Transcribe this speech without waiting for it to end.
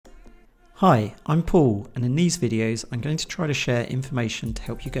Hi, I'm Paul, and in these videos I'm going to try to share information to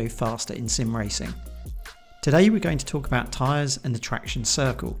help you go faster in sim racing. Today we're going to talk about tyres and the traction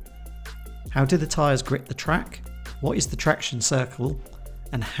circle. How do the tyres grip the track? What is the traction circle?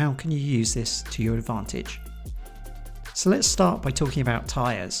 And how can you use this to your advantage? So let's start by talking about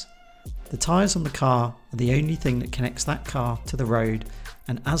tyres. The tyres on the car are the only thing that connects that car to the road,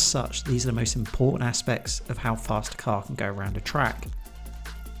 and as such these are the most important aspects of how fast a car can go around a track.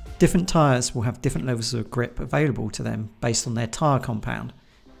 Different tyres will have different levels of grip available to them based on their tyre compound,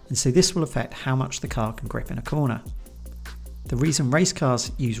 and so this will affect how much the car can grip in a corner. The reason race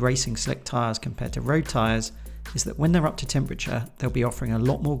cars use racing slick tyres compared to road tyres is that when they're up to temperature they'll be offering a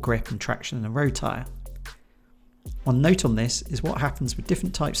lot more grip and traction than a road tyre. One note on this is what happens with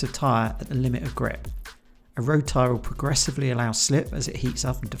different types of tyre at the limit of grip. A road tyre will progressively allow slip as it heats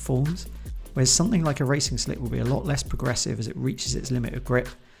up and deforms, whereas something like a racing slick will be a lot less progressive as it reaches its limit of grip,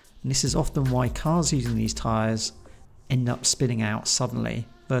 and this is often why cars using these tyres end up spinning out suddenly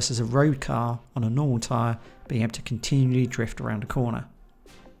versus a road car on a normal tyre being able to continually drift around a corner.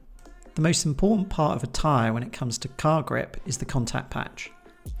 The most important part of a tyre when it comes to car grip is the contact patch.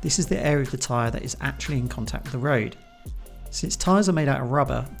 This is the area of the tyre that is actually in contact with the road. Since tyres are made out of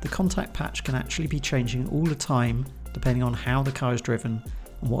rubber, the contact patch can actually be changing all the time depending on how the car is driven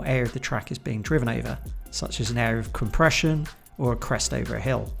and what area of the track is being driven over, such as an area of compression or a crest over a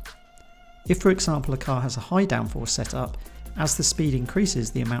hill. If for example a car has a high downforce setup, as the speed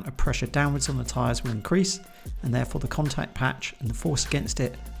increases the amount of pressure downwards on the tyres will increase, and therefore the contact patch and the force against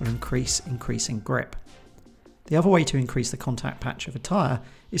it will increasing grip. The other way to increase the contact patch of a tyre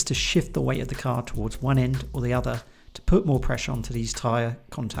is to shift the weight of the car towards one end or the other to put more pressure onto these tyre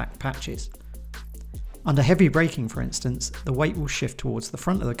contact patches. Under heavy braking for instance, the weight will shift towards the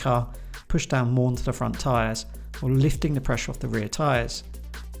front of the car, push down more into the front tyres, while lifting the pressure off the rear tyres.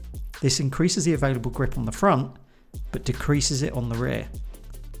 This increases the available grip on the front, but decreases it on the rear.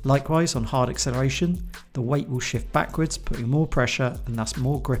 Likewise, on hard acceleration, the weight will shift backwards, putting more pressure and thus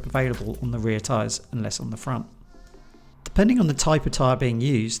more grip available on the rear tyres and less on the front. Depending on the type of tyre being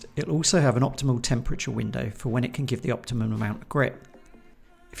used, it'll also have an optimal temperature window for when it can give the optimum amount of grip.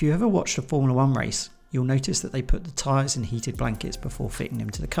 If you ever watched a Formula 1 race, you'll notice that they put the tyres in heated blankets before fitting them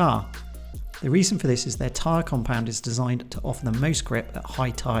to the car. The reason for this is their tyre compound is designed to offer the most grip at high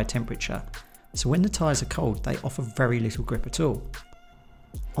tyre temperature, so when the tyres are cold they offer very little grip at all.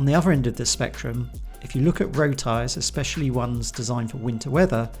 On the other end of the spectrum, if you look at road tyres, especially ones designed for winter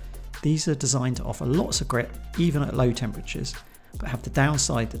weather, these are designed to offer lots of grip even at low temperatures, but have the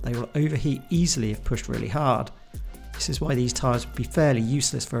downside that they will overheat easily if pushed really hard. This is why these tyres would be fairly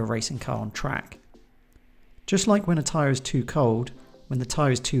useless for a racing car on track. Just like when a tyre is too cold, when the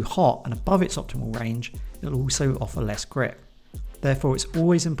tyre is too hot and above its optimal range, it will also offer less grip. Therefore it's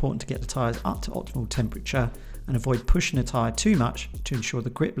always important to get the tyres up to optimal temperature and avoid pushing a tyre too much to ensure the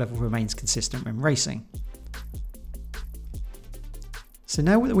grip level remains consistent when racing. So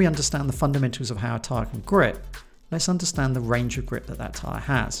now that we understand the fundamentals of how a tyre can grip, let's understand the range of grip that that tyre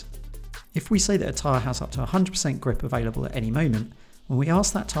has. If we say that a tyre has up to 100% grip available at any moment, when we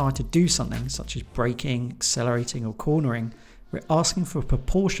ask that tyre to do something such as braking, accelerating or cornering, we're asking for a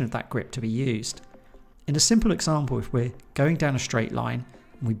proportion of that grip to be used. In a simple example, if we're going down a straight line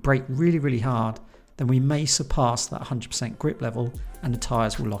and we brake really hard, then we may surpass that 100% grip level and the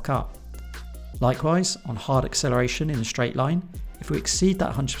tyres will lock up. Likewise, on hard acceleration in a straight line, if we exceed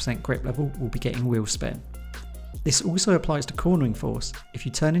that 100% grip level, we'll be getting wheel spin. This also applies to cornering force. If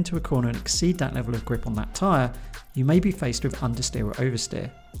you turn into a corner and exceed that level of grip on that tyre, you may be faced with understeer or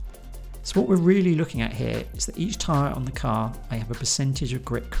oversteer. So what we're really looking at here is that each tyre on the car may have a percentage of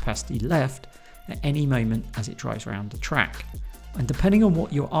grip capacity left at any moment as it drives around the track. And depending on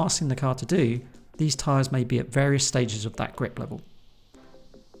what you're asking the car to do, these tyres may be at various stages of that grip level.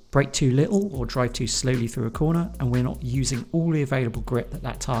 Brake too little or drive too slowly through a corner and we're not using all the available grip that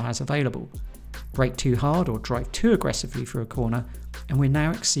that tyre has available. Brake too hard or drive too aggressively through a corner and we're now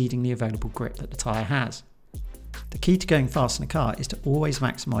exceeding the available grip that the tyre has. The key to going fast in a car is to always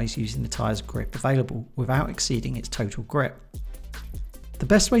maximise using the tyre's grip available without exceeding its total grip. The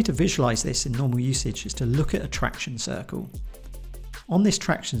best way to visualise this in normal usage is to look at a traction circle. On this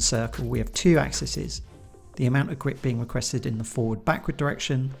traction circle we have two axes, the amount of grip being requested in the forward-backward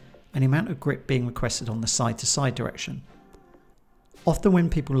direction and the amount of grip being requested on the side-to-side direction. Often when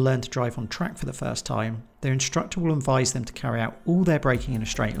people learn to drive on track for the first time, their instructor will advise them to carry out all their braking in a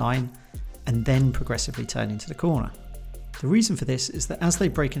straight line and then progressively turn into the corner. The reason for this is that as they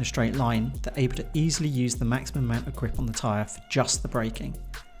brake in a straight line, they're able to easily use the maximum amount of grip on the tyre for just the braking.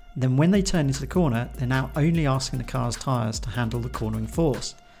 Then when they turn into the corner, they're now only asking the car's tyres to handle the cornering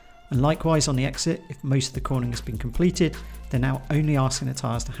force, And likewise on the exit, if most of the cornering has been completed, they're now only asking the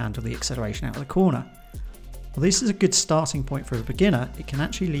tyres to handle the acceleration out of the corner. While this is a good starting point for a beginner, it can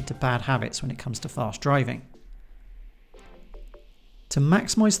actually lead to bad habits when it comes to fast driving. To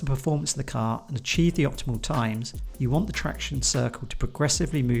maximise the performance of the car and achieve the optimal times, you want the traction circle to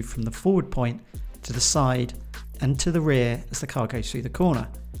progressively move from the forward point to the side and to the rear as the car goes through the corner.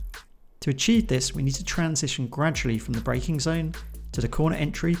 To achieve this, we need to transition gradually from the braking zone to the corner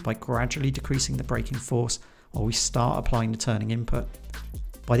entry by gradually decreasing the braking force while we start applying the turning input.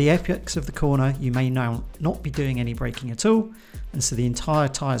 By the apex of the corner, you may now not be doing any braking at all, and so the entire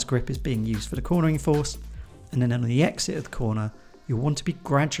tyre's grip is being used for the cornering force, and then on the exit of the corner, you'll want to be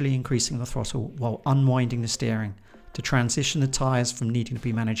gradually increasing the throttle while unwinding the steering to transition the tyres from needing to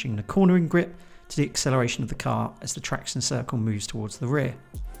be managing the cornering grip to the acceleration of the car as the traction circle moves towards the rear.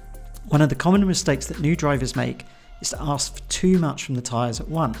 One of the common mistakes that new drivers make is to ask for too much from the tyres at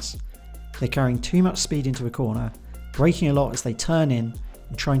once. They're carrying too much speed into a corner, braking a lot as they turn in,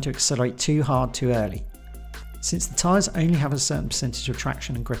 and trying to accelerate too hard too early. Since the tyres only have a certain percentage of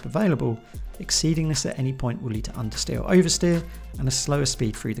traction and grip available, exceeding this at any point will lead to understeer or oversteer and a slower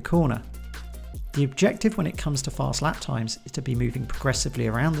speed through the corner. The objective when it comes to fast lap times is to be moving progressively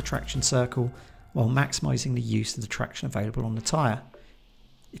around the traction circle while maximising the use of the traction available on the tyre.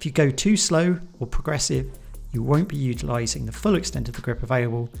 If you go too slow or progressive, you won't be utilising the full extent of the grip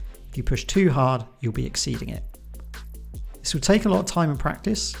available. If you push too hard, you'll be exceeding it. This will take a lot of time and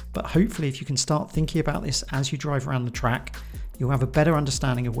practice, but hopefully if you can start thinking about this as you drive around the track, you'll have a better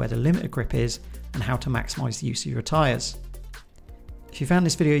understanding of where the limit of grip is and how to maximise the use of your tyres. If you found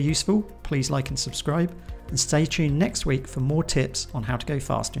this video useful, please like and subscribe, and stay tuned next week for more tips on how to go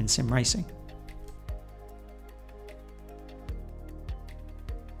faster in sim racing.